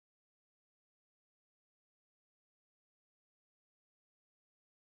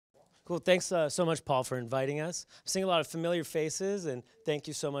Cool. Thanks so much, Paul, for inviting us. I'm seeing a lot of familiar faces, and thank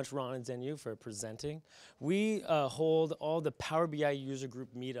you so much, Ron and Zenu, for presenting. We hold all the Power BI user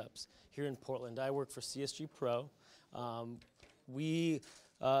group meetups here in Portland. I work for CSG Pro. We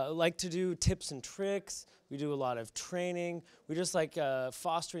like to do tips and tricks. We do a lot of training. We just like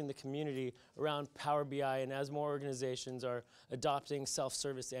fostering the community around Power BI, and as more organizations are adopting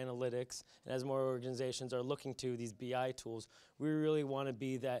self-service analytics, and as more organizations are looking to these BI tools, we really want to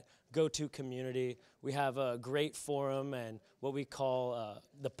be that go-to community. We have a great forum and what we call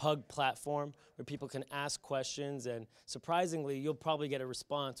the PUG platform, where people can ask questions, and surprisingly, you'll probably get a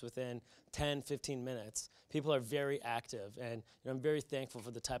response within 10, 15 minutes. People are very active, and I'm very thankful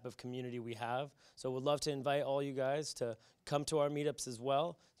for the type of community we have. So we'd love to invite all you guys to come to our meetups as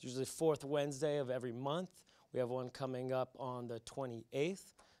well. It's usually fourth Wednesday of every month. We have one coming up on the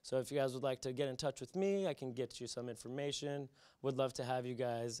 28th. So if you guys would like to get in touch with me, I can get you some information. Would love to have you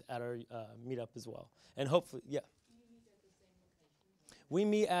guys at our meetup as well. And hopefully, yeah. Do you meet at the same location? We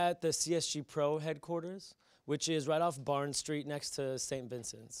meet at the CSG Pro headquarters, which is right off Barnes Street next to St.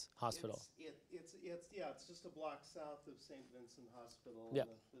 Vincent's Hospital. It's just a block south of St. Vincent Hospital, Yep.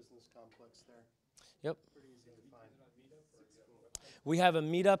 the business complex there. Yep. Pretty easy to find. We have a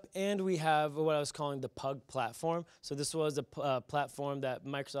meetup, and we have what I was calling the PUG platform. So this was a platform that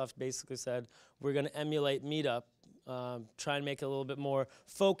Microsoft basically said, we're going to emulate meetup, try and make it a little bit more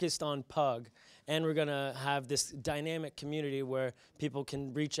focused on PUG. And we're going to have this dynamic community where people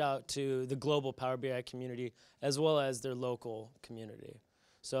can reach out to the global Power BI community as well as their local community.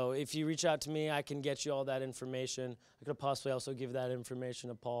 So if you reach out to me, I can get you all that information. I could possibly also give that information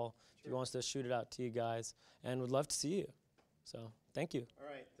to Paul if he wants to shoot it out to you guys, and would love to see you. So thank you. All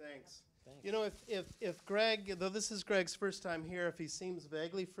right, thanks. You know, if Greg, though this is Greg's first time here, if he seems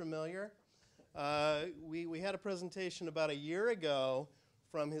vaguely familiar, we had a presentation about a year ago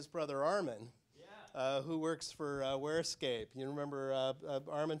from his brother Armin, who works for Warescape. You remember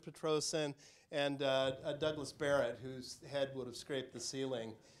Armin Petrosin and Douglas Barrett, whose head would have scraped the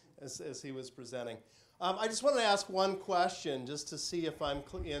ceiling as he was presenting. I just wanted to ask one question, just to see if I'm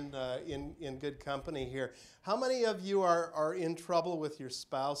in good company here. How many of you are in trouble with your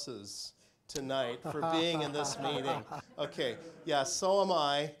spouses tonight for being in this meeting? Okay, yeah, so am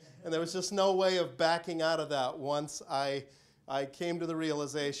I. And there was just no way of backing out of that once I came to the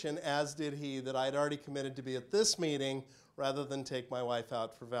realization, as did he, that I'd already committed to be at this meeting rather than take my wife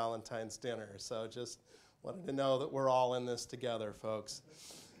out for Valentine's dinner. So just wanted to know that we're all in this together, folks.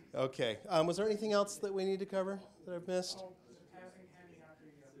 Okay. Was there anything else that we need to cover that I've missed?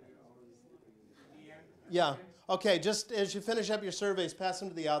 Yeah. Okay, just as you finish up your surveys, pass them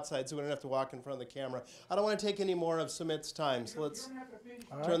to the outside so we don't have to walk in front of the camera. I don't want to take any more of Sumit's time, so let's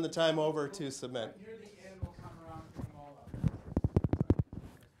turn the time over to Sumit.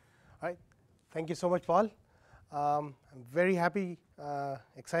 All right. Thank you so much, Paul. I'm very happy,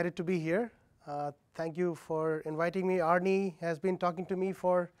 excited to be here. Thank you for inviting me. Arnie has been talking to me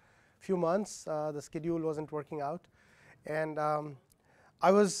for a few months. The schedule wasn't working out. And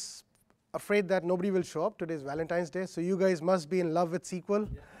I was afraid that nobody will show up. Today's Valentine's Day, so you guys must be in love with SQL.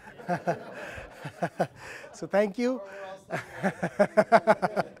 So thank you.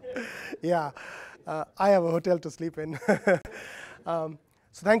 Yeah, I have a hotel to sleep in.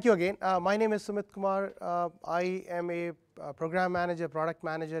 So thank you again. My name is Sumit Kumar. I am a program manager, product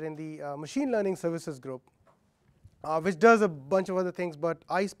manager in the machine learning services group, which does a bunch of other things, but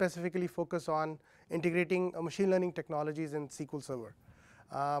I specifically focus on integrating machine learning technologies in SQL Server,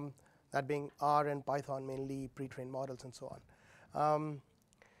 that being R and Python mainly, pre-trained models and so on.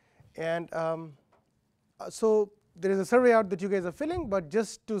 So there is a survey out that you guys are filling, but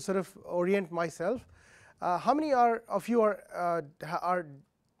just to sort of orient myself, how many of you are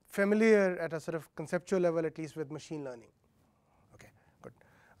familiar at a sort of conceptual level, at least, with machine learning? Okay, good.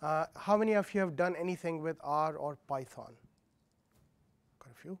 How many of you have done anything with R or Python?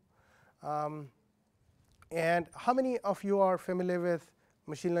 Quite a few. And how many of you are familiar with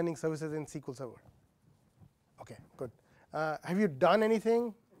machine learning services in SQL Server? Okay, good. Have you done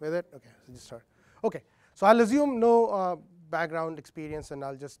anything with it? Okay, so just start. Okay, so I'll assume no background experience, and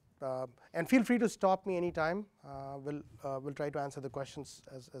I'll just and feel free to stop me anytime. We'll try to answer the questions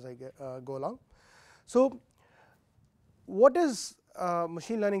as I go along. So what is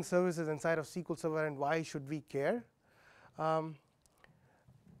machine learning services inside of SQL Server, and why should we care?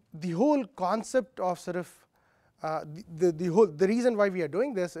 The whole concept of sort of the reason why we are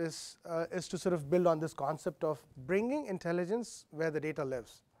doing this is to sort of build on this concept of bringing intelligence where the data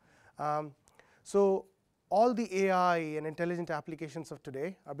lives. So all the AI and intelligent applications of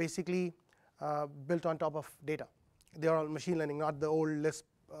today are basically built on top of data. They are all machine learning, not the old Lisp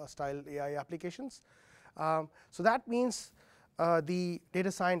style AI applications. So that means the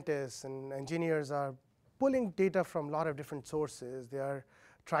data scientists and engineers are pulling data from a lot of different sources. They are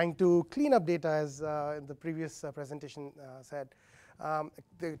trying to clean up data, as in the previous presentation said.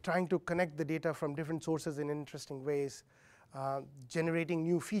 They're trying to connect the data from different sources in interesting ways, generating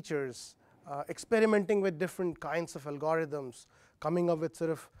new features, experimenting with different kinds of algorithms, coming up with sort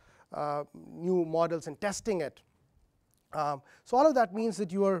of new models and testing it. So all of that means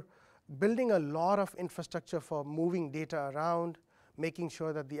that you are building a lot of infrastructure for moving data around, making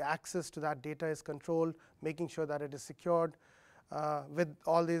sure that the access to that data is controlled, making sure that it is secured. With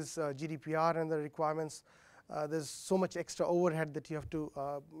all these GDPR and the requirements, there's so much extra overhead that you have to,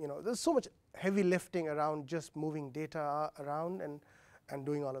 there's so much heavy lifting around just moving data around and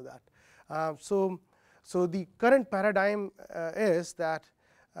doing all of that. So the current paradigm is that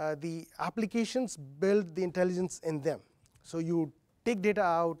the applications build the intelligence in them. So you take data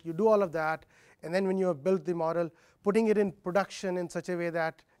out, you do all of that, and then when you have built the model, putting it in production in such a way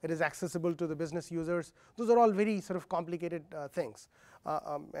that it is accessible to the business users. Those are all very sort of complicated things.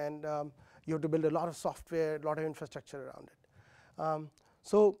 You have to build a lot of software, a lot of infrastructure around it.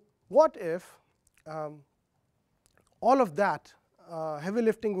 So what if all of that heavy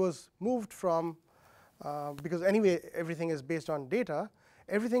lifting was moved from, because anyway everything is based on data,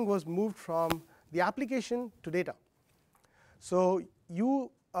 everything was moved from the application to data. So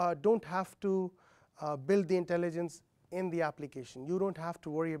you don't have to build the intelligence in the application. You don't have to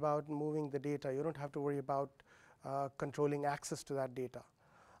worry about moving the data. You don't have to worry about controlling access to that data,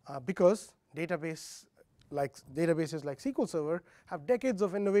 because databases like SQL Server have decades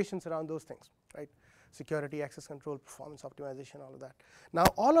of innovations around those things, right? Security, access control, performance optimization, all of that. Now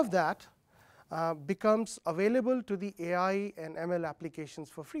all of that becomes available to the AI and ML applications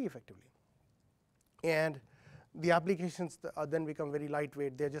for free, effectively. And the applications then become very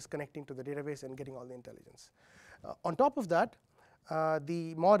lightweight. They're just connecting to the database and getting all the intelligence. On top of that,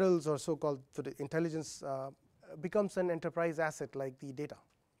 the models, or so-called intelligence, becomes an enterprise asset like the data.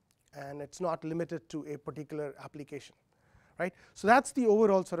 And it's not limited to a particular application, right? So that's the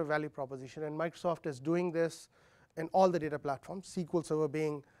overall sort of value proposition. And Microsoft is doing this in all the data platforms, SQL Server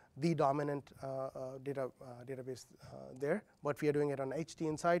being the dominant database there. But we are doing it on HT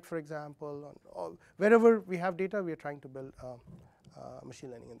Insight, for example. Wherever we have data, we are trying to build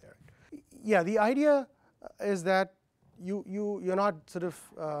machine learning in there. Yeah, the idea is that you're not sort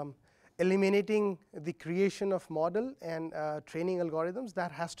of eliminating the creation of model and training algorithms.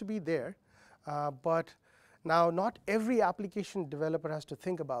 That has to be there. But now not every application developer has to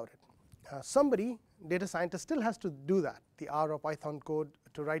think about it. Somebody, data scientist, still has to do that, the R or Python code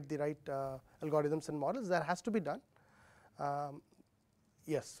to write the right algorithms and models. That has to be done.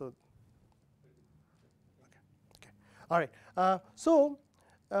 Yes, so okay. All right. So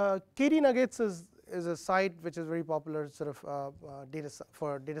KD Nuggets is a site which is very popular sort of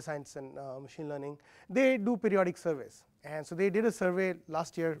for data science and machine learning. They do periodic surveys. And so they did a survey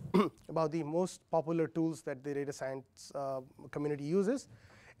last year about the most popular tools that the data science community uses.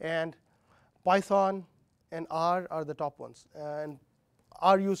 And Python and R are the top ones. And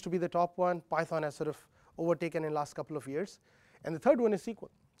R used to be the top one. Python has sort of overtaken in the last couple of years. And the third one is SQL.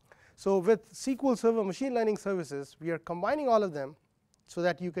 So with SQL Server machine learning services, we are combining all of them so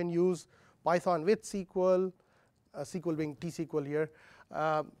that you can use Python with SQL, SQL being T-SQL here,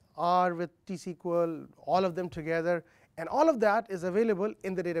 R with T-SQL, all of them together. And all of that is available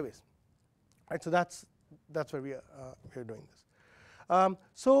in the database. Right? So that's where we are doing this.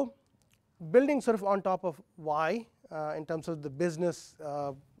 So building sort of on top of why in terms of the business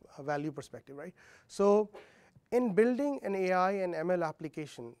value perspective, right? So in building an AI and ML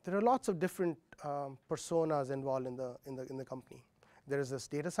application, there are lots of different personas involved in the company. There is this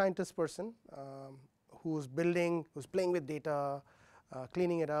data scientist person who's playing with data,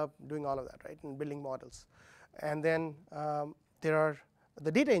 cleaning it up, doing all of that, right, and building models. And then there are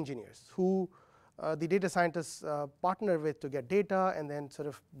the data engineers who the data scientists partner with to get data and then sort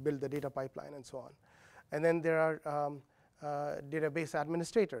of build the data pipeline and so on. And then there are database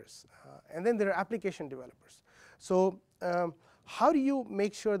administrators. And then there are application developers. So how do you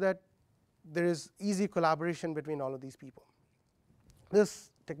make sure that there is easy collaboration between all of these people?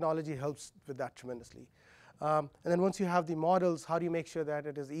 This technology helps with that tremendously. And then once you have the models, how do you make sure that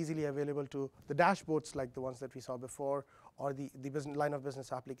it is easily available to the dashboards like the ones that we saw before, or the business line of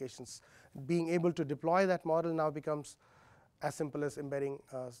business applications? Being able to deploy that model now becomes as simple as embedding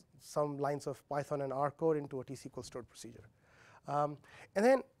some lines of Python and R code into a T-SQL stored procedure. And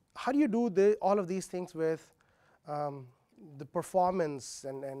then how do you do all of these things with the performance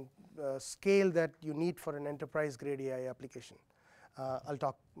and scale that you need for an enterprise-grade AI application? I'll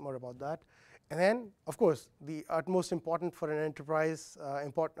talk more about that. And then, of course, the utmost important for an enterprise,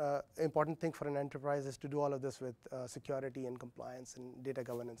 important thing for an enterprise is to do all of this with security and compliance and data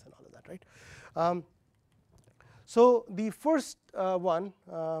governance and all of that, right? So the first one,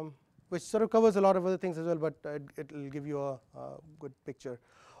 which sort of covers a lot of other things as well, but it will give you a good picture.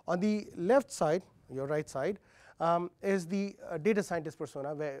 On the left side, your right side, is the data scientist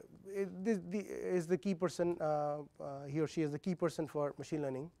persona, where is the key person, he or she is the key person for machine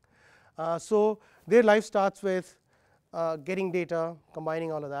learning. So their life starts with getting data,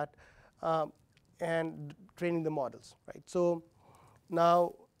 combining all of that, and training the models, right? So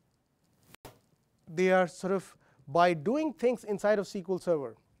now they are sort of, by doing things inside of SQL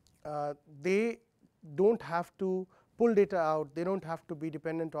Server, they don't have to pull data out. They don't have to be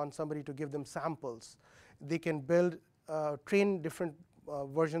dependent on somebody to give them samples. They can build, train different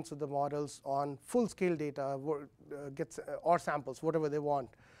versions of the models on full-scale data, or samples, whatever they want.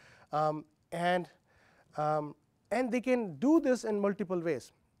 And they can do this in multiple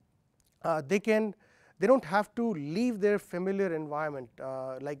ways. They don't have to leave their familiar environment,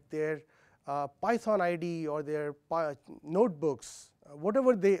 like their Python ID or their notebooks,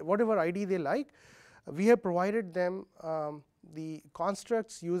 whatever ID they like. We have provided them the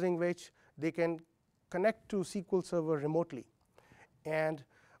constructs using which they can connect to SQL Server remotely and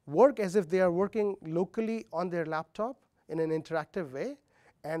work as if they are working locally on their laptop in an interactive way,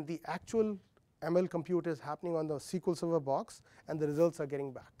 and the actual ML compute is happening on the SQL Server box, and the results are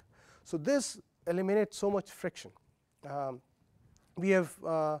getting back. So this eliminates so much friction. We have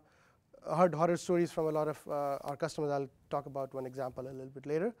heard horror stories from a lot of our customers. I'll talk about one example a little bit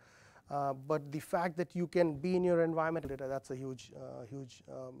later. But the fact that you can be in your environment data, that's a huge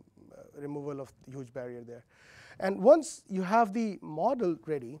removal of the huge barrier there. And once you have the model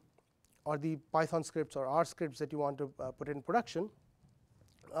ready, or the Python scripts or R scripts that you want to put in production,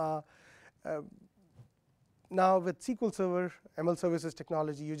 now with SQL Server ML services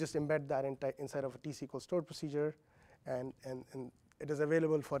technology, you just embed that inside of a T-SQL stored procedure, and it is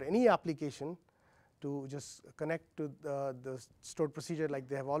available for any application to just connect to the stored procedure like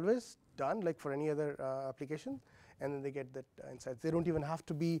they have always done, like for any other application, and then they get that insights. They don't even have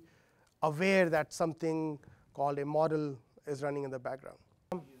to be aware that something called a model is running in the background.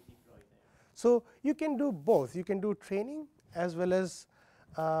 So you can do both. You can do training as well as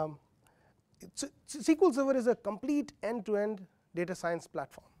SQL Server is a complete end-to-end data science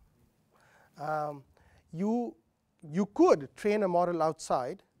platform. You could train a model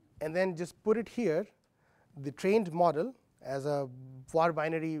outside and then just put it here, the trained model, as a var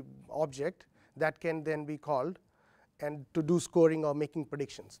binary object that can then be called and to do scoring or making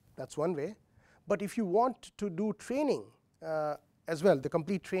predictions. That's one way. But if you want to do training as well, the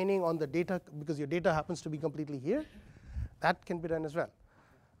complete training on the data, because your data happens to be completely here, that can be done as well.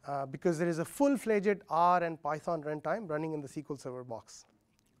 Because there is a full-fledged R and Python runtime running in the SQL Server box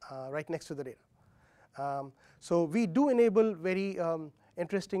right next to the data. So we do enable very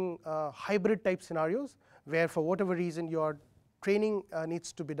interesting hybrid type scenarios where, for whatever reason, your training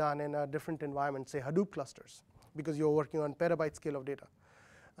needs to be done in a different environment, say Hadoop clusters, because you're working on petabyte scale of data.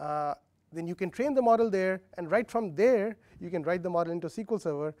 Then you can train the model there, and right from there, you can write the model into SQL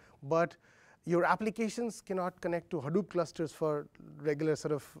Server, but your applications cannot connect to Hadoop clusters for regular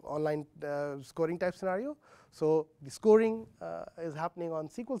sort of online scoring type scenario. So the scoring is happening on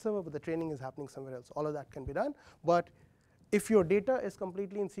SQL Server, but the training is happening somewhere else. All of that can be done. But if your data is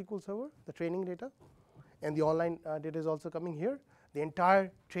completely in SQL Server, the training data, and the online data is also coming here, the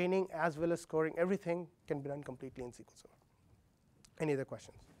entire training as well as scoring, everything can be done completely in SQL Server. Any other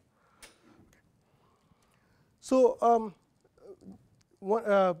questions? Okay. So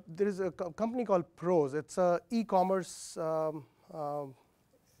there is a company called Pros. It's an e-commerce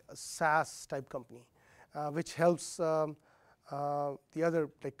SaaS type company, which helps the other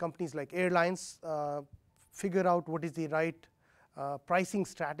companies like airlines figure out what is the right pricing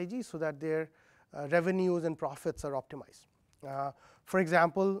strategy so that their revenues and profits are optimized. For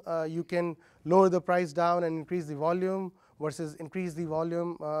example, you can lower the price down and increase the volume, versus increase the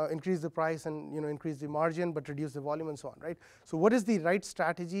volume, increase the price, and increase the margin, but reduce the volume, and so on, right? So what is the right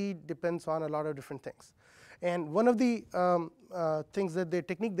strategy depends on a lot of different things. And one of the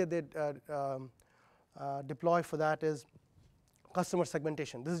technique that they deploy for that is customer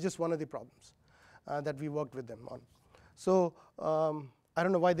segmentation. This is just one of the problems that we worked with them on. So I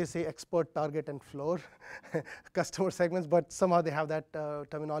don't know why they say expert, target, and floor customer segments, but somehow they have that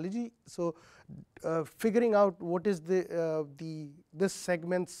terminology. So figuring out what is this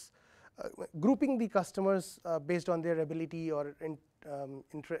segments, grouping the customers based on their ability or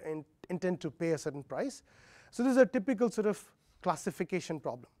intent to pay a certain price. So this is a typical sort of classification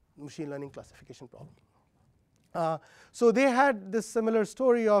problem, machine learning classification problem. So they had this similar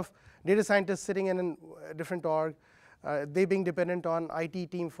story of data scientists sitting in a different org, they being dependent on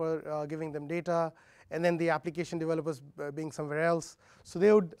IT team for giving them data, and then the application developers being somewhere else. So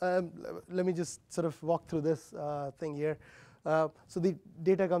they would, let me just sort of walk through this thing here. So the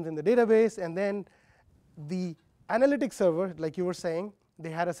data comes in the database, and then the analytics server, like you were saying, they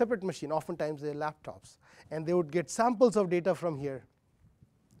had a separate machine, oftentimes their laptops, and they would get samples of data from here.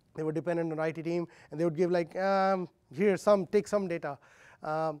 They were dependent on IT team, and they would give like, here, take some data.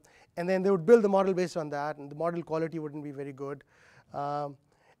 And then they would build the model based on that, and the model quality wouldn't be very good. And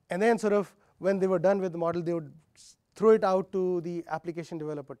then sort of when they were done with the model, they would throw it out to the application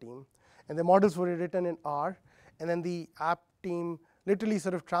developer team. And the models were written in R, and then the app team literally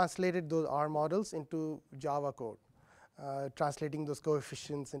sort of translated those R models into Java code. Translating those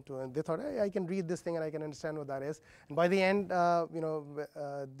coefficients into, and they thought, hey, I can read this thing and I can understand what that is. And by the end,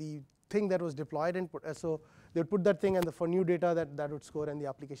 the thing that was deployed input, so they would put that thing, and for new data that would score, and the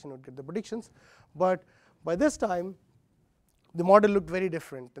application would get the predictions. But by this time, the model looked very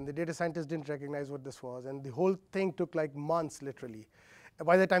different, and the data scientists didn't recognize what this was, and the whole thing took like months, literally. And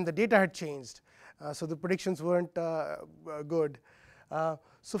by the time the data had changed, so the predictions weren't good.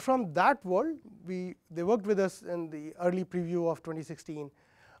 So from that world, they worked with us in the early preview of 2016.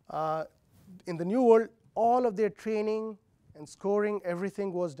 In the new world, all of their training and scoring,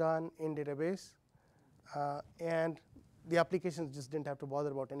 everything was done in database. And the applications just didn't have to bother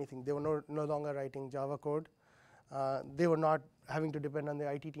about anything. They were no longer writing Java code. They were not having to depend on the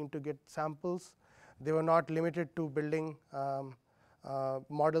IT team to get samples. They were not limited to building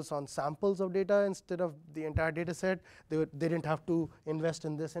models on samples of data instead of the entire data set. They didn't have to invest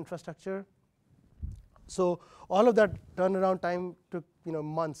in this infrastructure. So all of that turnaround time took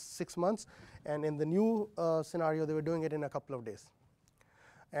months, 6 months. And in the new scenario, they were doing it in a couple of days.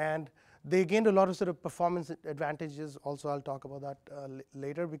 And they gained a lot of sort of performance advantages. Also, I'll talk about that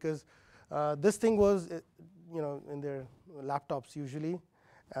later, because this thing was in their laptops usually.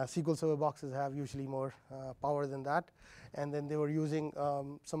 SQL Server boxes have usually more power than that. And then they were using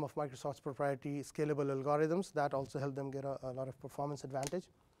some of Microsoft's proprietary scalable algorithms that also helped them get a lot of performance advantage.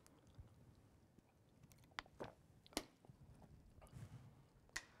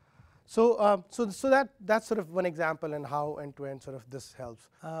 So, that's sort of one example, and how end-to-end sort of this helps.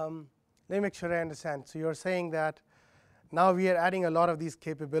 Let me make sure I understand. So you're saying that now we are adding a lot of these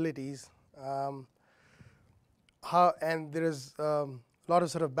capabilities, and there is a lot of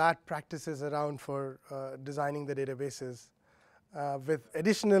sort of bad practices around for designing the databases. With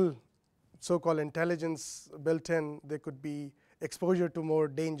additional so-called intelligence built in, there could be exposure to more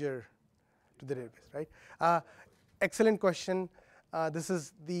danger to the database, right? Excellent question. This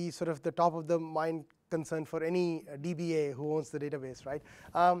is the sort of the top of the mind concern for any DBA who owns the database, right?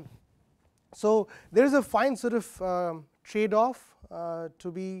 So there's a fine sort of trade-off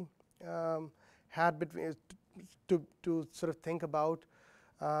to be had between to sort of think about.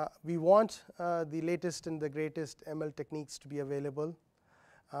 We want the latest and the greatest ML techniques to be available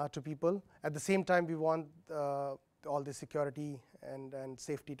to people. At the same time, we want all the security and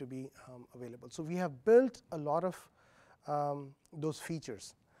safety to be available. So we have built a lot of those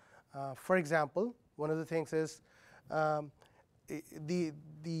features. For example, one of the things is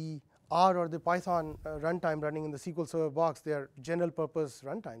the R or the Python runtime running in the SQL Server box. They are general purpose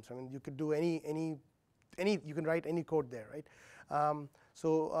runtimes. I mean, you could do you can write any code there, right?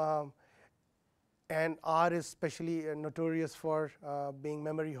 And R is especially notorious for being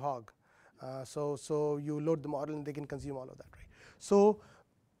memory hog. So you load the model and they can consume all of that, right? So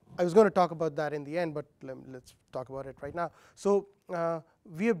I was going to talk about that in the end, but let's talk about it right now. So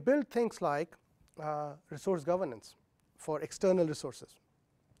we have built things like resource governance for external resources.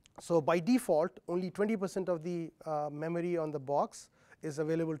 So by default, only 20% of the memory on the box is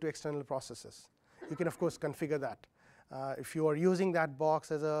available to external processes. You can, of course, configure that. If you are using that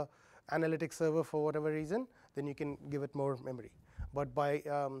box as a analytics server for whatever reason, then you can give it more memory. But by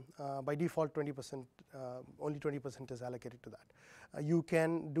default, 20%, only 20% is allocated to that. You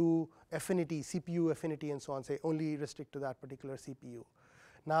can do affinity, CPU affinity, and so on. Say only restrict to that particular CPU.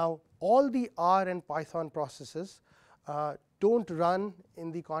 Now, all the R and Python processes don't run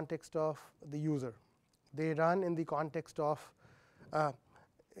in the context of the user. They run in the context of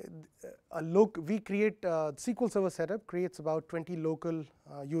we create SQL Server setup creates about 20 local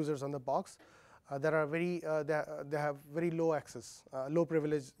users on the box that are they have very low access, low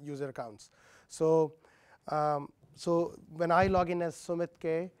privilege user accounts. So when I log in as Sumit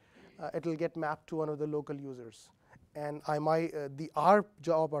K, it will get mapped to one of the local users. and the R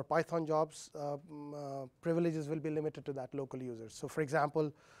job or Python jobs privileges will be limited to that local user. So for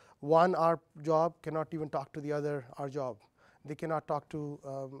example, one R job cannot even talk to the other R job. They cannot talk to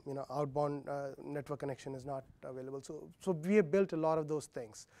outbound network connection is not available. So we have built a lot of those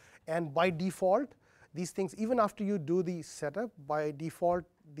things, and by default, these things, even after you do the setup, by default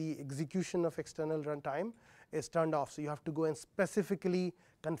the execution of external runtime is turned off. So you have to go and specifically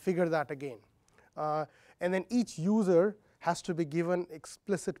configure that again. And then each user has to be given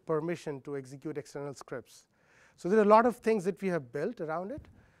explicit permission to execute external scripts. So there are a lot of things that we have built around it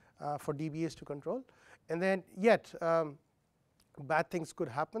for DBAs to control. And then yet bad things could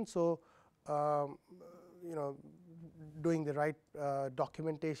happen. So doing the right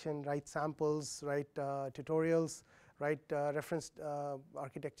documentation, right samples, right tutorials, right reference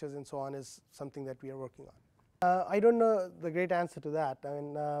architectures, and so on is something that we are working on. I don't know the great answer to that. I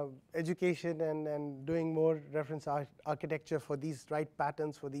mean, education and doing more reference architecture for these right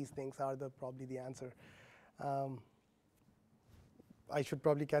patterns for these things are probably the answer. I should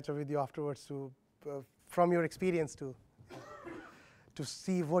probably catch up with you afterwards to, from your experience, to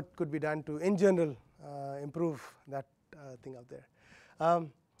see what could be done to, in general, improve that thing out there.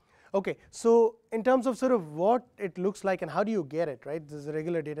 Okay, so in terms of sort of what it looks like and how do you get it, right? This is a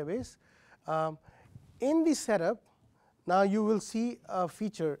regular database. In the setup, now you will see a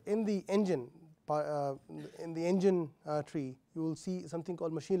feature in the engine, tree. You will see something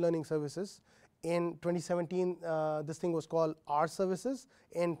called machine learning services. In 2017, this thing was called R services.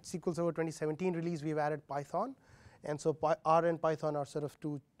 In SQL Server 2017 release, we've added Python. And so R and Python are sort of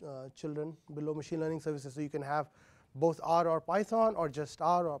two children below machine learning services. So you can have both R or Python, or just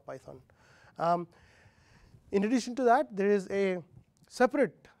R or Python. In addition to that, there is a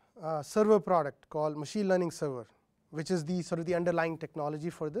separate server product called machine learning server, which is the sort of the underlying technology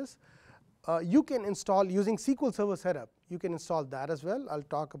for this. You can install using SQL Server setup. You can install that as well. I'll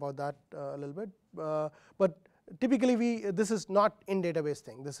talk about that a little bit. But typically, this is not in database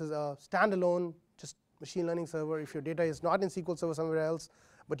thing. This is a standalone, just machine learning server. If your data is not in SQL Server somewhere else,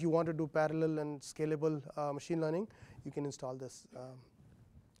 but you want to do parallel and scalable machine learning, you can install this.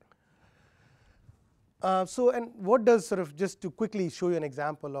 And what does sort of, just to quickly show you an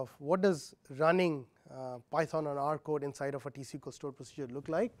example of what does running Python or R code inside of a T-SQL stored procedure look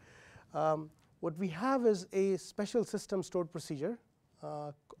like. What we have is a special system stored procedure.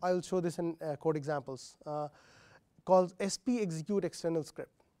 I'll show this in code examples, called SP execute external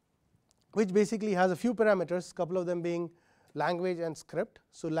script, which basically has a few parameters, a couple of them being language and script.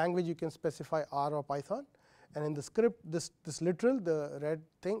 So language, you can specify R or Python. And in the script, this literal, the red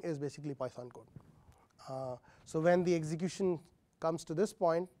thing, is basically Python code. So when the execution comes to this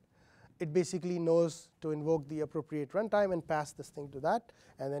point, it basically knows to invoke the appropriate runtime and pass this thing to that.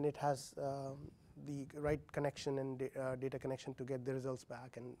 And then it has the right connection and data connection to get the results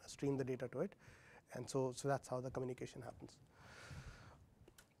back and stream the data to it. And so that's how the communication happens.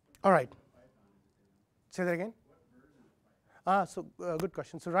 All right. Say that again? Good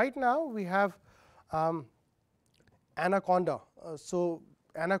question. So right now we have Anaconda. So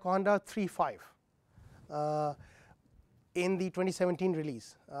Anaconda 3.5 in the 2017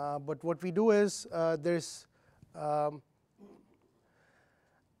 release. But what we do is there's the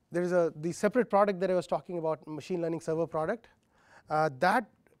separate product that I was talking about, machine learning server product, that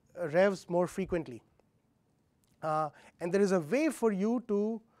revs more frequently. And there is a way for you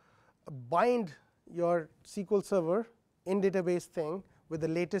to bind your SQL Server in database thing with the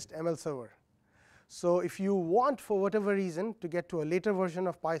latest ML server. So if you want, for whatever reason, to get to a later version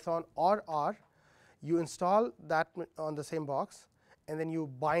of Python or R, you install that on the same box, and then you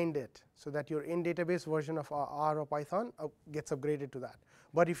bind it so that your in-database version of R or Python gets upgraded to that.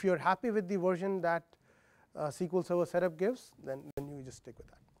 But if you're happy with the version that SQL Server setup gives, then you just stick with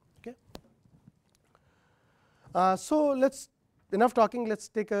that. Okay. So enough talking. Let's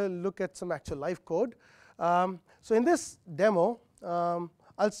take a look at some actual live code. So in this demo,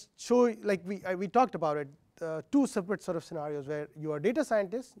 I'll show you, like we talked about it, two separate sort of scenarios where you are a data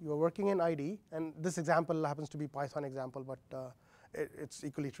scientist, you are working in ID, and this example happens to be Python example, but it's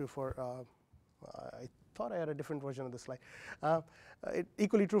equally true for, I thought I had a different version of this slide.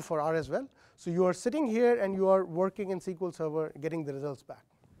 Equally true for R as well. So you are sitting here and you are working in SQL Server, getting the results back,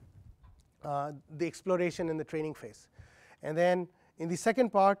 the exploration in the training phase. And then in the second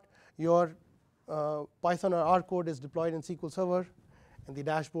part, your Python or R code is deployed in SQL Server, and the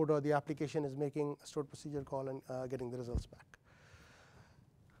dashboard or the application is making a stored procedure call and getting the results back.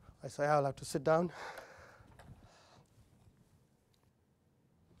 I say I'll have to sit down.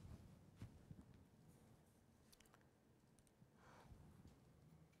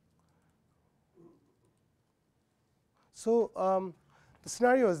 So the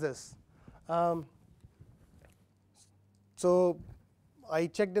scenario is this. So I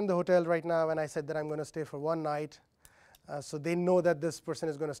checked in the hotel right now, and I said that I'm going to stay for one night. So they know that this person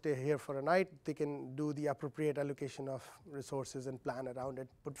is going to stay here for a night. They can do the appropriate allocation of resources and plan around it.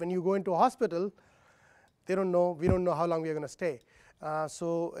 But when you go into a hospital, they don't know. We don't know how long we are going to stay.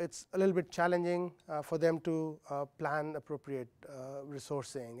 So it's a little bit challenging for them to plan appropriate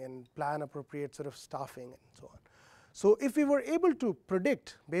resourcing and plan appropriate sort of staffing and so on. So if we were able to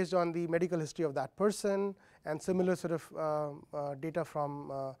predict based on the medical history of that person and similar sort of data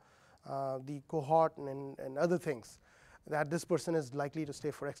from the cohort and other things, that this person is likely to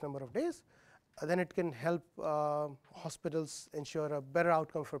stay for X number of days, then it can help hospitals ensure a better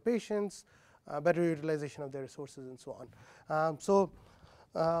outcome for patients, better utilization of their resources, and so on. So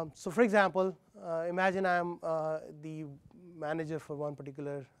for example, imagine I'm the manager for one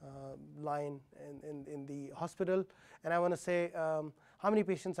particular line in the hospital, and I want to say how many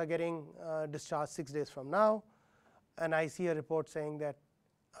patients are getting discharged 6 days from now, and I see a report saying that,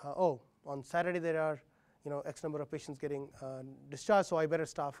 oh, on Saturday there are X number of patients getting discharged, so I better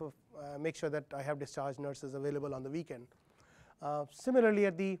staff make sure that I have discharged nurses available on the weekend. Similarly,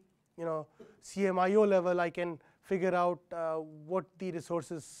 at the CMIO level, I can figure out what the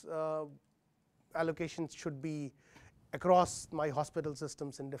resources allocations should be across my hospital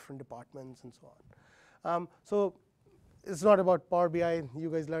systems in different departments and so on. So it's not about Power BI. You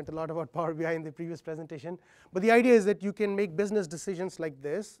guys learned a lot about Power BI in the previous presentation. But the idea is that you can make business decisions like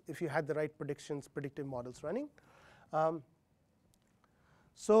this if you had the right predictive models running.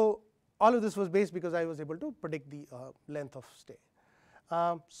 So all of this was based because I was able to predict the length of stay.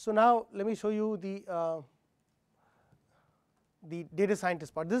 So now let me show you the data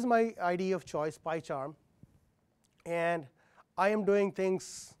scientist part. This is my ID of choice, PyCharm. And I am doing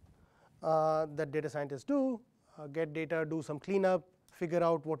things that data scientists do. Get data, do some cleanup, figure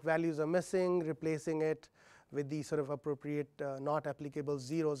out what values are missing, replacing it with the sort of appropriate not applicable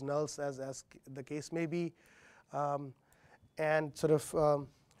zeros, nulls, as the case may be. And sort of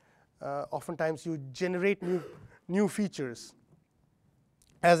oftentimes you generate new features.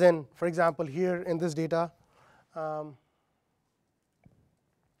 As in, for example, here in this data,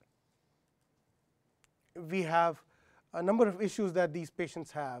 we have a number of issues that these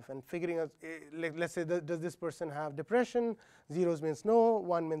patients have, and figuring out, let's say, does this person have depression? Zeros means no,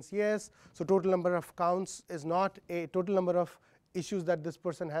 1 means yes. So total number of counts is not a total number of issues that this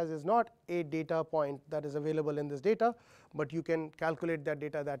person has is not a data point that is available in this data, but you can calculate that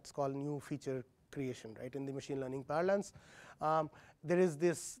data. That's called new feature creation, right, in the machine learning parlance. There is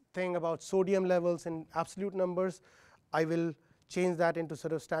this thing about sodium levels in absolute numbers. I will change that into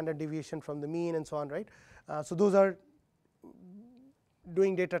sort of standard deviation from the mean and so on, right? So those are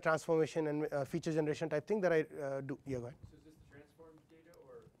doing data transformation and feature generation type thing that I do. Yeah, go ahead. So is this the transformed data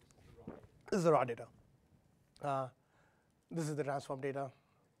or this is the raw data? This is the raw data. This is the transformed data,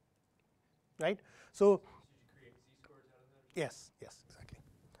 right? So Did you create z-scores out of that? yes, exactly.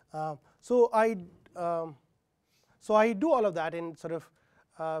 So I do all of that in sort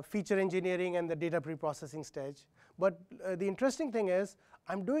of feature engineering and the data pre-processing stage. But the interesting thing is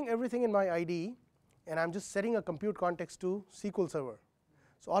I'm doing everything in my IDE, and I'm just setting a compute context to SQL Server.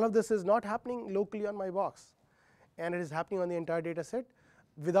 So all of this is not happening locally on my box, and it is happening on the entire data set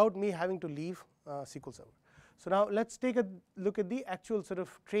without me having to leave SQL Server. So now let's take a look at the actual sort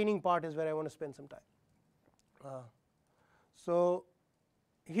of training part is where I want to spend some time. So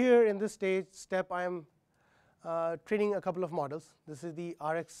here in this step, I am training a couple of models. This is the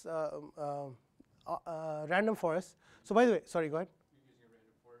RX random forest. So by the way, sorry, go ahead. You're using a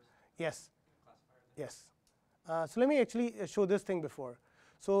random forest Yes. classifier? Yes. So let me actually show this thing before.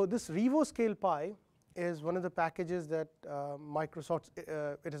 So this RevoScalePy is one of the packages that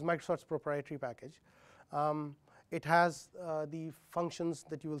it is Microsoft's proprietary package. It has the functions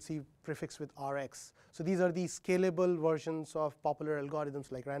that you will see prefixed with RX. So these are the scalable versions of popular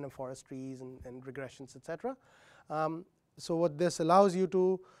algorithms like random forest trees and regressions, etc. So what this allows you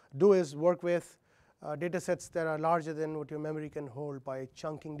to do is work with data sets that are larger than what your memory can hold by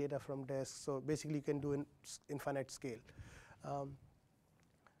chunking data from disks. So basically, you can do in infinite scale.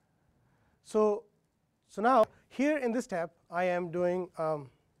 So now here in this step, I am doing. Let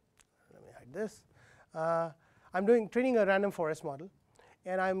me hide this. I'm training a random forest model,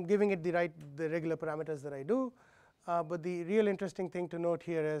 and I'm giving it the regular parameters that I do. But the real interesting thing to note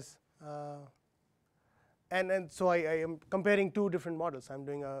here is, and so I am comparing two different models. I'm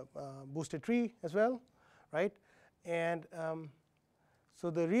doing a boosted tree as well, right? And so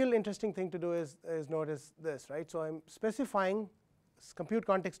the real interesting thing to do is notice this, right? So I'm specifying compute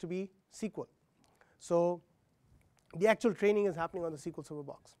context to be SQL. So the actual training is happening on the SQL Server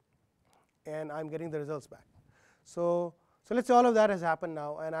box, and I'm getting the results back. So let's say all of that has happened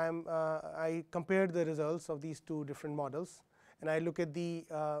now, and I compared the results of these two different models, and I look at the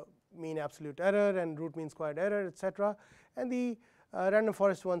mean absolute error and root mean squared error, etc. And the random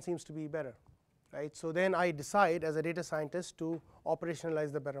forest one seems to be better, right? So then I decide as a data scientist to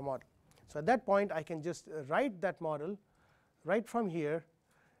operationalize the better model. So at that point, I can just write that model right from here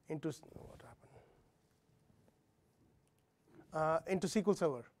into what happened into SQL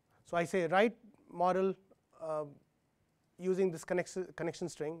Server. So I say write model using this connection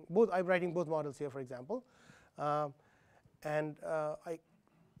string. I'm writing both models here, for example, and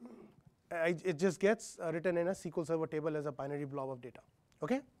it just gets written in a SQL Server table as a binary blob of data.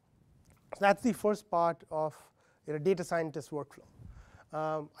 Okay, so that's the first part of a data scientist workflow.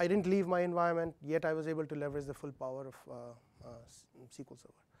 I didn't leave my environment, yet I was able to leverage the full power of SQL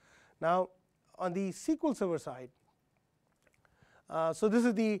Server. Now, on the SQL Server side, so this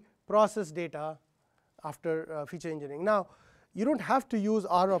is the process data after feature engineering. Now, you don't have to use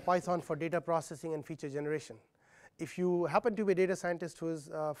R or Python for data processing and feature generation. If you happen to be a data scientist who is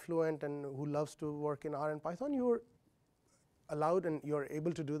fluent and who loves to work in R and Python, you're allowed and you're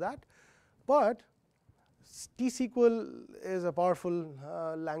able to do that. But T-SQL is a powerful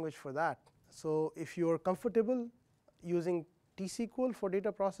language for that. So if you're comfortable using T-SQL for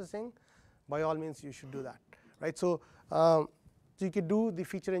data processing, by all means you should do that, right? So you could do the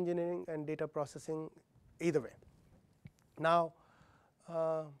feature engineering and data processing either way. Now,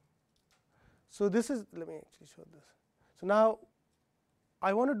 so this is, let me actually show this. So now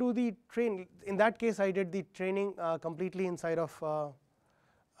I want to do the train. In that case, I did the training completely inside of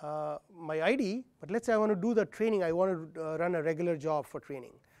my ID. But let's say I want to do the training. I want to run a regular job for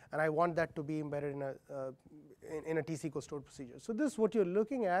training, and I want that to be embedded in a T-SQL stored procedure. So this, what you're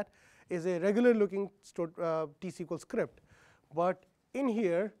looking at, is a regular looking T-SQL script. But in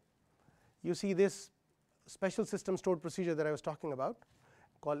here, you see this special system stored procedure that I was talking about,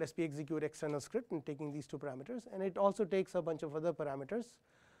 called sp execute external script, and taking these two parameters. And it also takes a bunch of other parameters,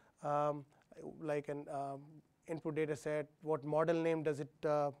 like an input data set, what model name does it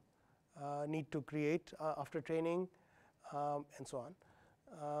need to create after training, and so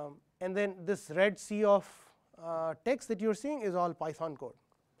on. And then this red sea of text that you're seeing is all Python code.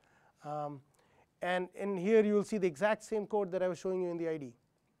 And in here, you will see the exact same code that I was showing you in the ID.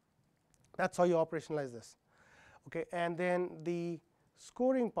 That's how you operationalize this. Okay, and then the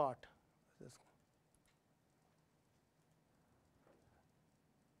scoring part.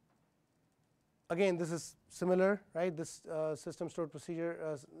 Again, this is similar, right? This system stored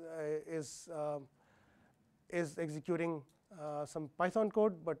procedure is executing some Python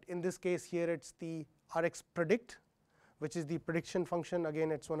code, but in this case here, it's the Rx predict, which is the prediction function.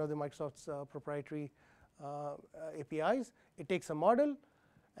 Again, it's one of the Microsoft's proprietary APIs. It takes a model,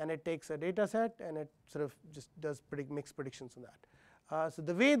 and it takes a data set, and it sort of just does mixed predictions on that. So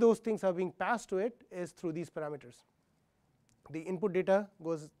the way those things are being passed to it is through these parameters. The input data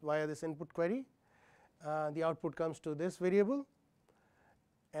goes via this input query. The output comes to this variable,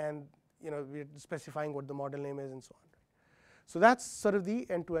 and we're specifying what the model name is and so on. So that's sort of the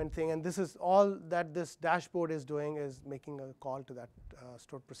end-to-end thing, and this is all that this dashboard is doing, is making a call to that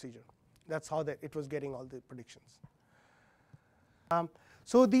stored procedure. That's how it was getting all the predictions.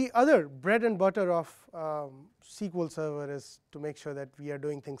 So the other bread and butter of SQL Server is to make sure that we are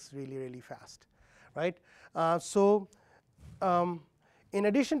doing things really, really fast, right? In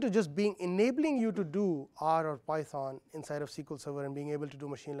addition to just enabling you to do R or Python inside of SQL Server and being able to do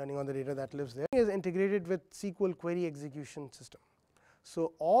machine learning on the data that lives there, is integrated with SQL query execution system.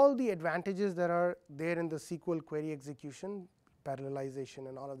 So all the advantages that are there in the SQL query execution, parallelization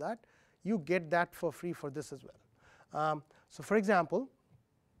and all of that, you get that for free for this as well. So for example,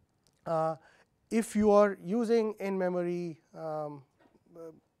 if you are using in-memory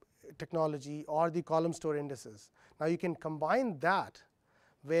technology or the column store indices, now you can combine that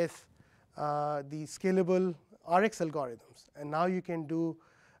with the scalable Rx algorithms, and now you can do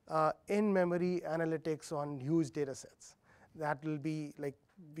in-memory analytics on huge data sets. That will be like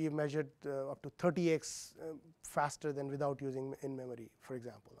we have measured up to 30x faster than without using in-memory, for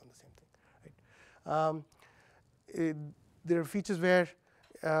example, on the same thing. Right? There are features where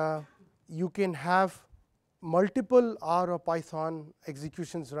you can have multiple R or Python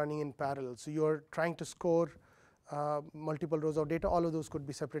executions running in parallel. So you're trying to score multiple rows of data. All of those could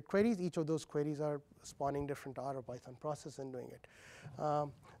be separate queries. Each of those queries are spawning different R or Python process and doing it.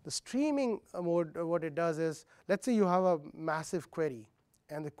 The streaming mode, what it does is, let's say you have a massive query,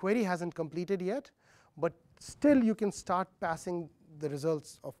 and the query hasn't completed yet, but still you can start passing the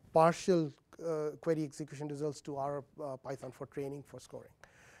results of partial query execution results to our Python for training, for scoring.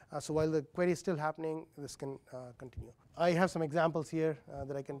 So while the query is still happening, this can continue. I have some examples here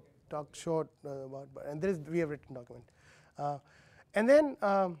that I can talk short about, and we have written document. And then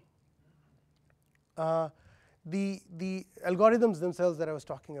the algorithms themselves that I was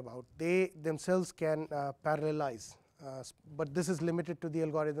talking about, they themselves can parallelize, but this is limited to the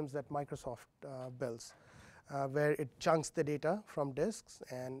algorithms that Microsoft builds, where it chunks the data from disks,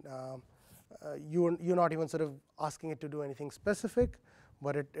 and you're not even sort of asking it to do anything specific,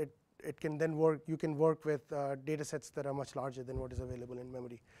 but it can then work. You can work with data sets that are much larger than what is available in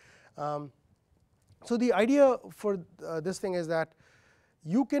memory. So the idea for this thing is that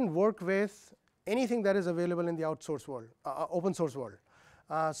you can work with anything that is available in the outsource world, open source world.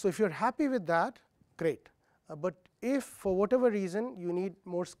 So if you're happy with that, great. But if for whatever reason you need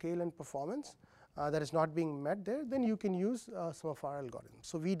more scale and performance that is not being met there, then you can use some of our algorithms.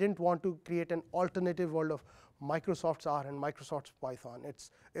 So we didn't want to create an alternative world of Microsoft's R and Microsoft's Python.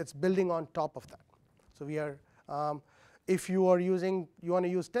 It's building on top of that. So we are, if you want to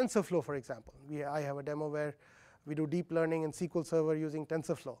use TensorFlow, for example, I have a demo where we do deep learning in SQL Server using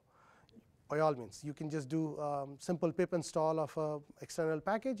TensorFlow. By all means, you can just do simple pip install of an external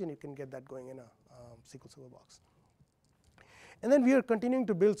package, and you can get that going in a SQL Server box. And then we are continuing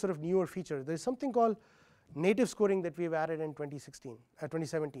to build sort of newer features. There is something called native scoring that we have added in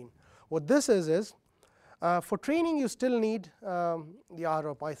 2017. What this is for training, you still need the R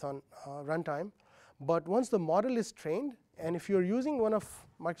or Python runtime. But once the model is trained, and if you're using one of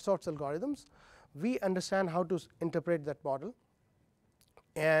Microsoft's algorithms, we understand how to interpret that model.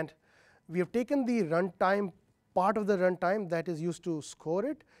 And we have taken the runtime, part of the runtime that is used to score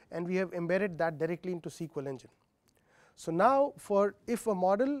it, and we have embedded that directly into SQL engine. So now, if a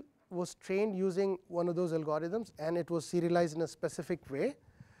model was trained using one of those algorithms and it was serialized in a specific way,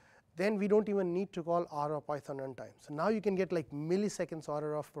 then we don't even need to call R or Python runtime. So now you can get like milliseconds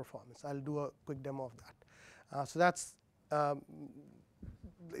order of performance. I'll do a quick demo of that. So that's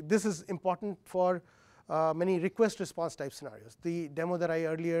this is important for many request response type scenarios. The demo that I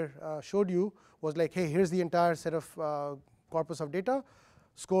earlier showed you was like, hey, here's the entire set of corpus of data,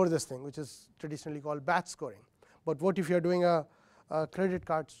 score this thing, which is traditionally called batch scoring. But what if you're doing a credit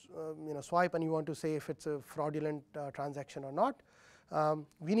card swipe, and you want to say if it's a fraudulent transaction or not?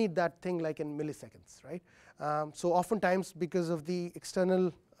 We need that thing like in milliseconds, right? So oftentimes, because of the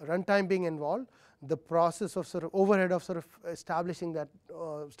external runtime being involved, the process of sort of overhead of sort of establishing that,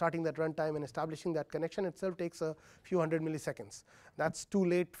 starting that runtime and establishing that connection itself takes a few hundred milliseconds. That's too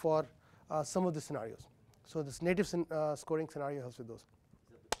late for some of the scenarios. So this native scoring scenario helps with those.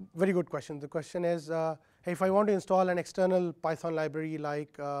 Very good question. The question is, hey, if I want to install an external Python library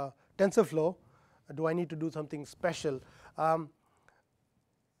like TensorFlow, do I need to do something special?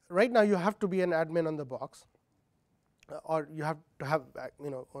 Right now, you have to be an admin on the box, or you have to have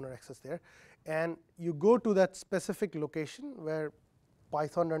owner access there, and you go to that specific location where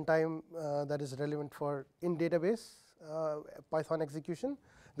Python runtime that is relevant for in database Python execution.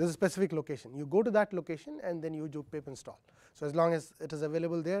 There's a specific location. You go to that location, and then you do pip install. So as long as it is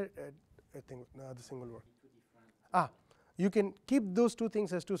available there, I think this thing will work. You can keep those two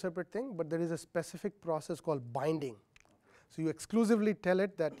things as two separate things, but there is a specific process called binding. So you exclusively tell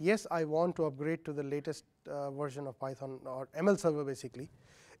it that, yes, I want to upgrade to the latest version of Python or ML server, basically.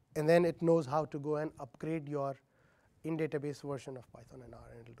 And then it knows how to go and upgrade your in-database version of Python and R,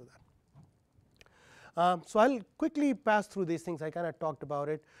 and it will do that. So I'll quickly pass through these things. I kind of talked about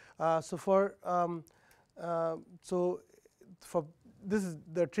it. This is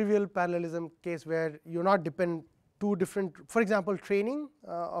the trivial parallelism case where you're not dependent two different. For example, training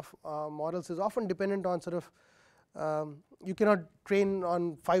of models is often dependent on sort of. You cannot train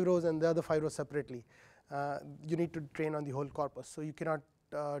on 5 rows and the other 5 rows separately. You need to train on the whole corpus. So you cannot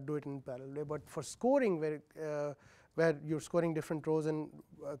do it in parallel way. But for scoring, where you're scoring different rows and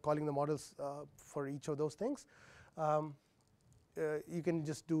calling the models for each of those things, you can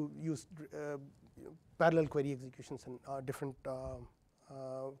just use parallel query executions, and different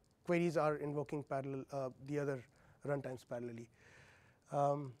queries are invoking parallel the other runtimes parallelly.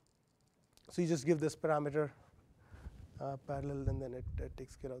 So you just give this parameter parallel, and then it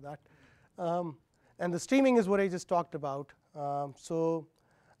takes care of that. And the streaming is what I just talked about. So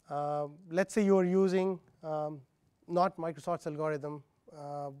let's say you are using not Microsoft's algorithm,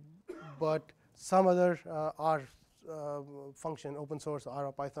 but some other R function, open source R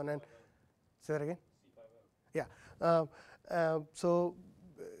or Python, and say that again. Yeah. So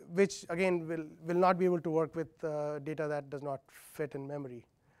which again will not be able to work with data that does not fit in memory.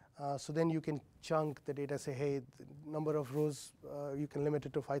 So then you can chunk the data, say, hey, the number of rows, you can limit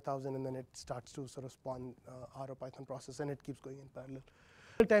it to 5,000, and then it starts to sort of spawn our Python process, and it keeps going in parallel.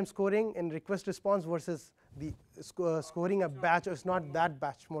 Real-time scoring and request response versus the scoring a batch. It's not that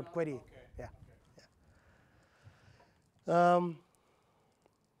batch mode query. Okay. Yeah. Okay. Yeah.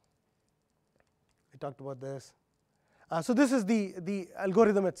 We talked about this. So this is the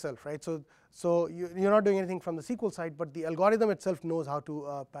algorithm itself, right? So you're not doing anything from the SQL side, but the algorithm itself knows how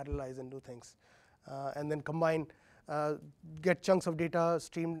to parallelize and do things, and then combine, get chunks of data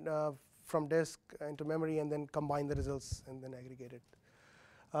streamed from disk into memory, and then combine the results and then aggregate it.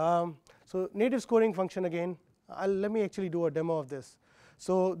 So native scoring function again. Let me actually do a demo of this.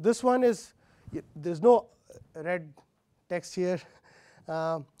 So this one is, there's no red text here.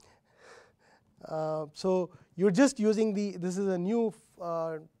 So you're just using this is a new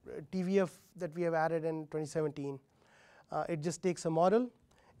TVF that we have added in 2017. It just takes a model,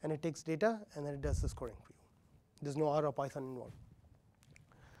 and it takes data, and then it does the scoring for you. There's no R or Python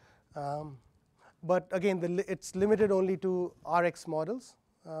involved. But again, it's limited only to RX models,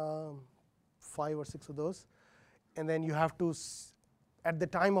 5 or 6 of those. And then you have to, at the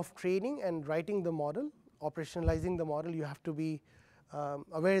time of training and writing the model, operationalizing the model, you have to be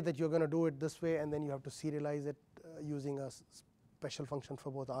aware that you're going to do it this way, and then you have to serialize it using a special function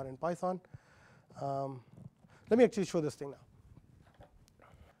for both R and Python. Let me actually show this thing now.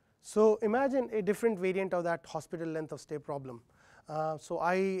 So imagine a different variant of that hospital length of stay problem. So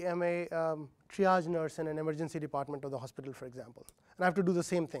I am a triage nurse in an emergency department of the hospital, for example, and I have to do the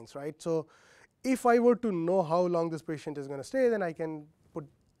same things, right? So if I were to know how long this patient is going to stay, then I can put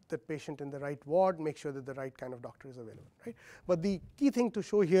the patient in the right ward, make sure that the right kind of doctor is available, right? But the key thing to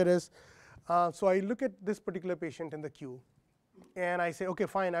show here is, so I look at this particular patient in the queue, and I say, okay,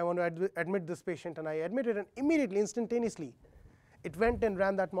 fine, I want to admit this patient, and I admit it, and immediately, instantaneously, it went and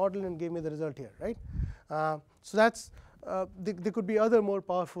ran that model and gave me the result here, right? So that's, there could be other more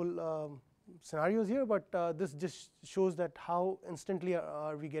powerful scenarios here, but this just shows that how instantly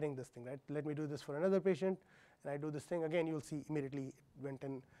are we getting this thing, right? Let me do this for another patient, and I do this thing again. You'll see immediately it went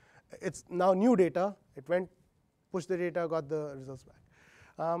in. It's now new data. It went, pushed the data, got the results back.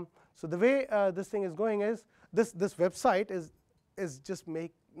 So the way this thing is going is this website is just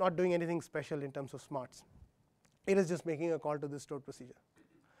not doing anything special in terms of smarts. It is just making a call to this stored procedure,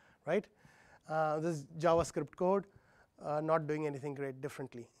 right? This JavaScript code. Not doing anything great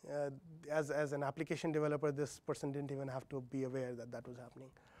differently. As an application developer, this person didn't even have to be aware that that was happening.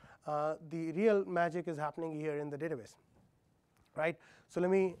 The real magic is happening here in the database, right? So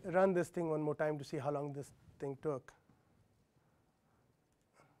let me run this thing one more time to see how long this thing took.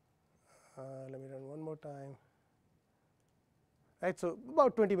 Let me run one more time. Right, so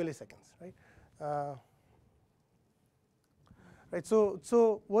about 20 milliseconds, right? Right,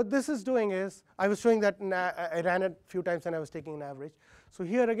 so what this is doing is, I was showing that I ran it a few times and I was taking an average. So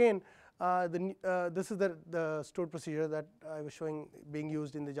here again, this is the stored procedure that I was showing being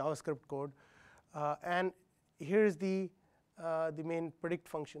used in the JavaScript code, and here is the main predict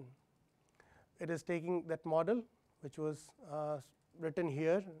function. It is taking that model, which was written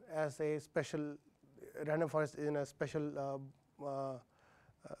here as a special random forest in a special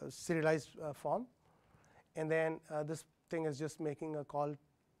serialized form, and then this thing is just making a call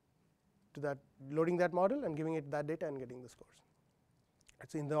to that, loading that model and giving it that data and getting the scores.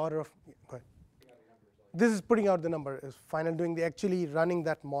 It's in the order of, go ahead. This is putting out the number, is final doing the actually running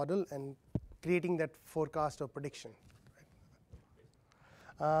that model and creating that forecast or prediction. Right?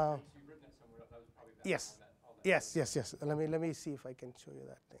 So you've written that somewhere else. That was probably better Yes. all that Yes. Let me see if I can show you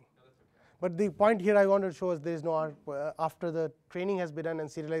that thing. No, that's okay. But the point here I want to show is there is no after the training has been done and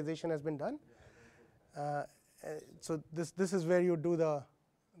serialization has been done. So this is where you do the,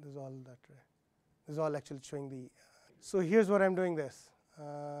 this is all that, this is all actually showing the, so here's what I'm doing this.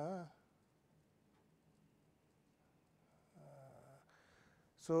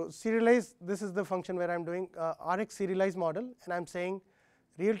 So serialize, this is the function where I'm doing RX serialize model, and I'm saying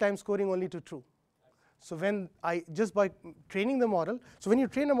real-time scoring only to true. So when just by training the model, so when you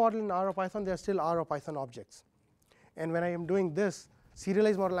train a model in R or Python, there are still R or Python objects. And when I am doing this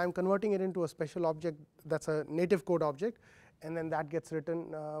serialized model, I'm converting it into a special object that's a native code object, and then that gets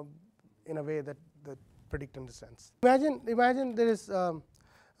written in a way that the predict understands. Imagine there is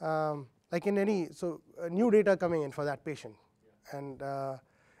like in any new data coming in for that patient, and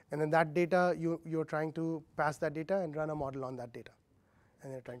then that data you're trying to pass that data and run a model on that data,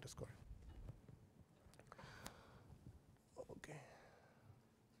 and you're trying to score. Okay.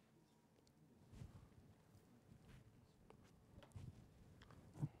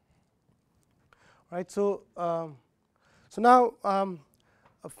 Right, so now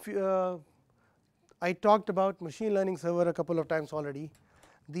I talked about machine learning server a couple of times already.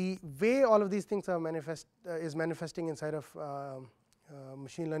 The way all of these things are is manifesting inside of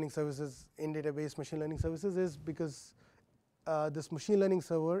machine learning services, in database machine learning services, is because this machine learning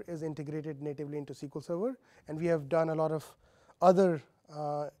server is integrated natively into SQL Server, and we have done a lot of other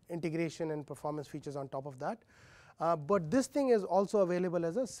integration and performance features on top of that. But this thing is also available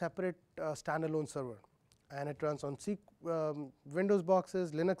as a separate standalone server, and it runs on Windows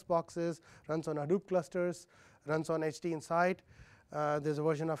boxes, Linux boxes, runs on Hadoop clusters, runs on HT Insight. There's a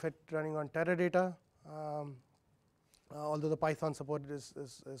version of it running on Teradata, although the Python support is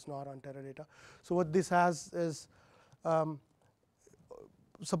not on Teradata. So what this has is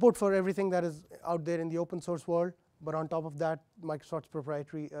support for everything that is out there in the open source world, but on top of that, Microsoft's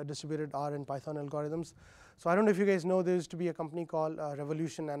proprietary distributed R and Python algorithms. So I don't know if you guys know, there used to be a company called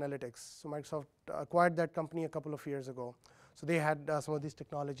Revolution Analytics. So Microsoft acquired that company a couple of years ago. So they had some of these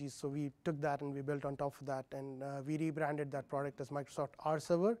technologies. So we took that and we built on top of that, and we rebranded that product as Microsoft R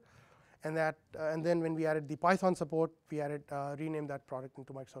Server. And then when we added the Python support, we renamed that product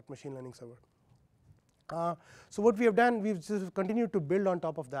into Microsoft Machine Learning Server. So what we have done, we've just continued to build on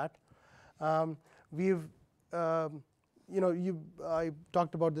top of that. I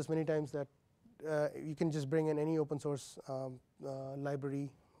talked about this many times, that you can just bring in any open source library,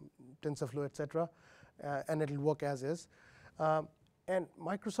 TensorFlow, etc., and it'll work as is. And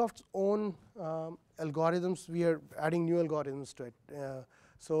Microsoft's own algorithms, we are adding new algorithms to it.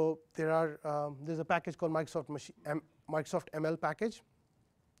 So there's a package called Microsoft ML package,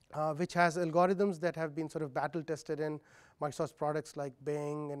 which has algorithms that have been sort of battle tested in Microsoft's products like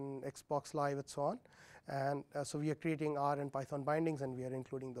Bing and Xbox Live and so on. And so we are creating R and Python bindings, and we are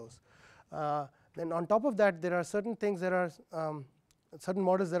including those. Then on top of that, there are certain things that are certain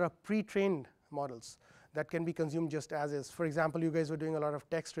models that are pre-trained models that can be consumed just as is. For example, you guys were doing a lot of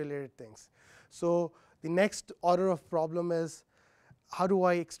text-related things. So the next order of problem is, how do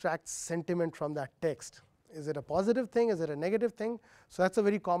I extract sentiment from that text? Is it a positive thing? Is it a negative thing? So that's a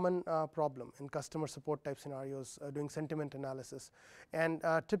very common problem in customer support type scenarios, doing sentiment analysis. And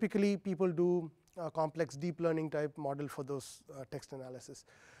typically, people do a complex deep learning type model for those text analysis.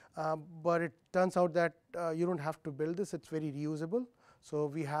 But it turns out that you don't have to build this. It's very reusable. So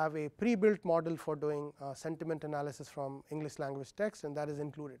we have a pre-built model for doing sentiment analysis from English language text, and that is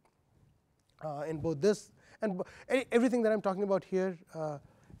included in both this. And everything that I'm talking about here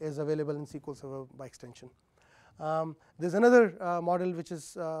is available in SQL Server by extension. There's another model which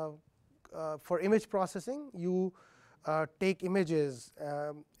is for image processing. You take images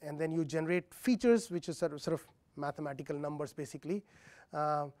and then you generate features, which is sort of mathematical numbers basically.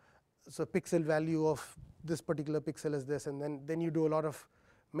 So pixel value of this particular pixel is this, and then you do a lot of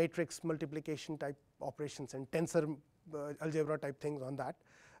matrix multiplication type operations and tensor algebra type things on that.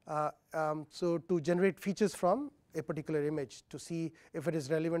 So to generate features from a particular image to see if it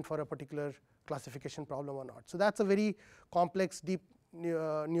is relevant for a particular classification problem or not. So that's a very complex, deep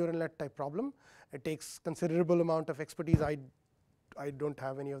neural net type problem. It takes considerable amount of expertise. I don't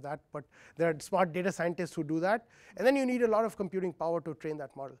have any of that, but there are smart data scientists who do that. And then you need a lot of computing power to train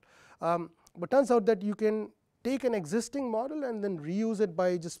that model. But turns out that you can take an existing model and then reuse it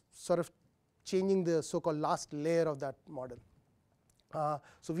by just sort of changing the so-called last layer of that model.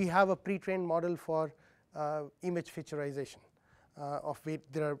 So we have a pre-trained model for image featureization.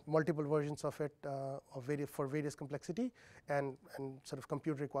 There are multiple versions of it for various complexity and sort of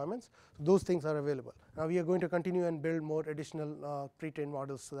compute requirements. So those things are available. Now we are going to continue and build more additional pre-trained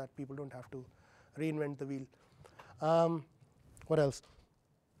models so that people don't have to reinvent the wheel. What else?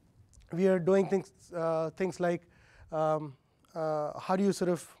 We are doing things like how do you sort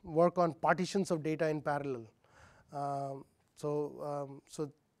of work on partitions of data in parallel. So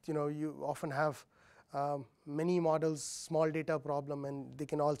you often have many models, small data problem, and they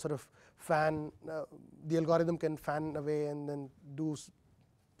can all sort of fan, the algorithm can fan away and then do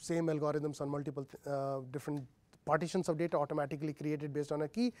same algorithms on multiple different partitions of data automatically created based on a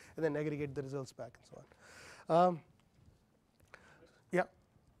key, and then aggregate the results back and so on. Yeah.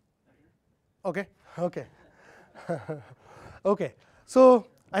 Okay. Okay. So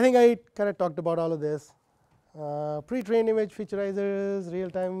I think I kind of talked about all of this. Pre-trained image featureizers,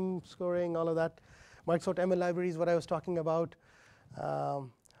 real-time scoring, all of that. Microsoft ML library is what I was talking about.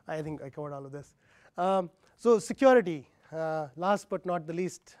 I think I covered all of this. So security, last but not the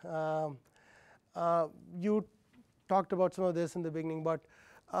least. You talked about some of this in the beginning, but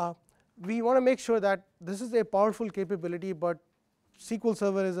we want to make sure that this is a powerful capability, but SQL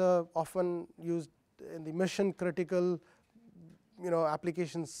Server is often used in the mission critical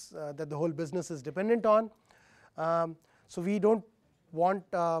applications that the whole business is dependent on. So we don't want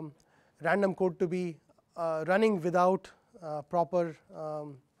random code to be running without proper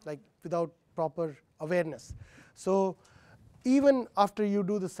without proper awareness. So even after you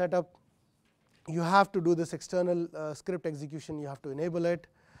do the setup, you have to do this external script execution. You have to enable it,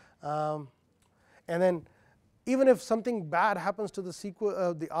 and then even if something bad happens to the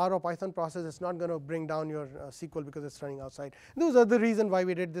SQL, the R or Python process, it's not going to bring down your SQL because it's running outside. And those are the reason why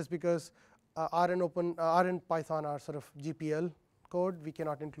we did this, because R and Python are sort of GPL code. We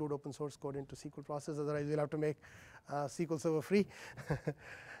cannot include open source code into SQL process, otherwise we'll have to make SQL Server free.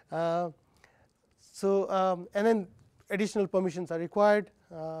 And then additional permissions are required.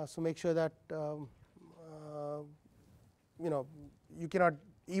 So make sure that you cannot,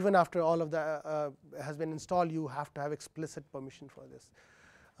 even after all of that has been installed, you have to have explicit permission for this.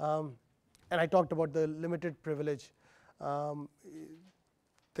 And I talked about the limited privilege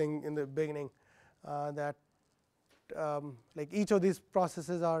thing in the beginning, that like each of these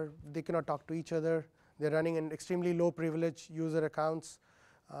processes they cannot talk to each other. They're running in extremely low privilege user accounts.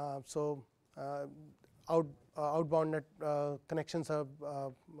 Outbound net connections are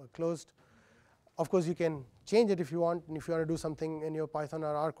closed. Of course, you can change it if you want, and if you want to do something in your Python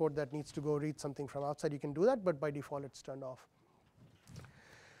or R code that needs to go read something from outside, you can do that, but by default it's turned off.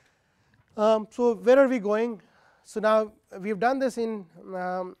 So where are we going? So now we've done this in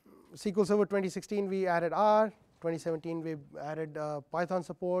SQL Server 2016. We added R. 2017 we added Python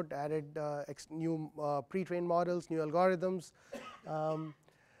support, added new pre-trained models, new algorithms,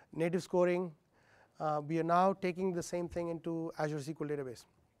 native scoring. We are now taking the same thing into Azure SQL database.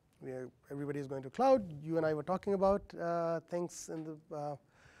 Everybody is going to cloud. You and I were talking about things in the.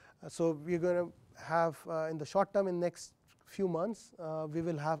 So we're going to have in the short term, in next few months, we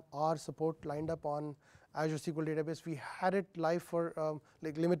will have R support lined up on Azure SQL database. We had it live for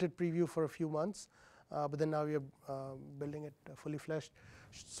like limited preview for a few months, but then now we are building it fully fleshed.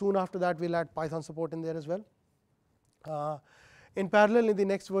 Soon after that, we'll add Python support in there as well. In parallel, in the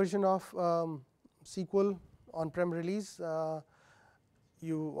next version of SQL on-prem release,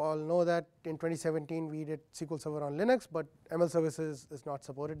 you all know that in 2017 we did SQL Server on Linux, but ML services is not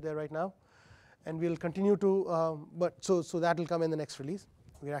supported there right now, and we'll continue to. So that will come in the next release.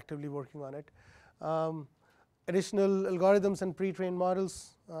 We're actively working on it. Additional algorithms and pre-trained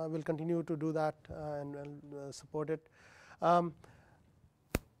models will continue to do that and support it. ML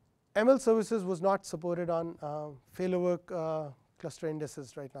services was not supported on failover cluster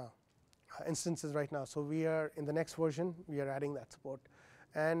indices right now, instances right now. So we are in the next version, we are adding that support.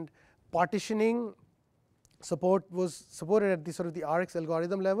 And partitioning support was supported at the sort of the RX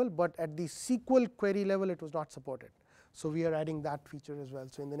algorithm level, but at the SQL query level, it was not supported. So we are adding that feature as well.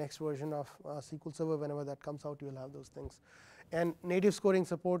 So in the next version of SQL Server, whenever that comes out, you will have those things. And native scoring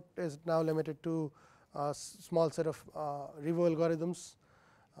support is now limited to a small set of Revo algorithms.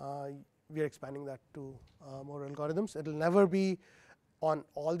 We are expanding that to more algorithms. It will never be on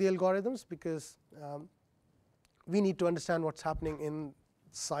all the algorithms, because we need to understand what's happening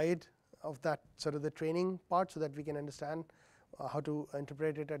inside of that sort of the training part, so that we can understand how to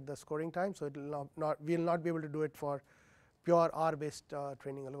interpret it at the scoring time. So it will we will not be able to do it for pure R-based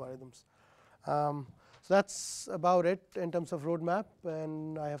training algorithms. So that's about it in terms of roadmap,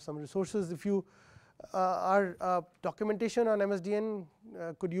 and I have some resources. If you our documentation on MSDN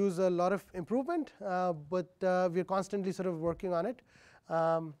could use a lot of improvement, but we are constantly sort of working on it.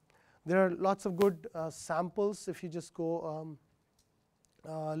 There are lots of good samples. If you just go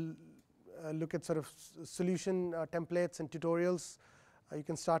look at sort of solution templates and tutorials, you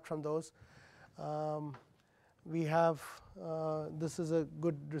can start from those. We have this is a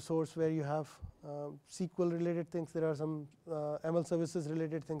good resource where you have SQL related things. There are some ML services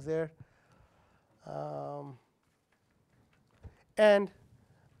related things there, and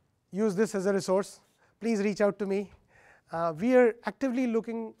use this as a resource. Please reach out to me. We are actively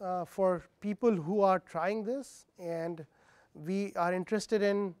looking for people who are trying this, and we are interested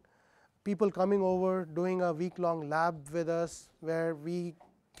in people coming over, doing a week-long lab with us, where we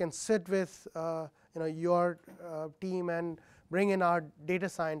can sit with your team and bring in our data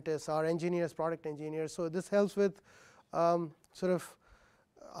scientists, our engineers, product engineers. So this helps with sort of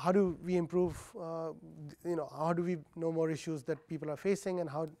how do we improve, how do we know more issues that people are facing, and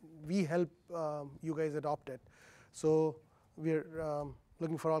how we help you guys adopt it. So we're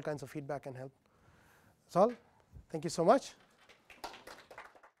looking for all kinds of feedback and help. That's all. Thank you so much.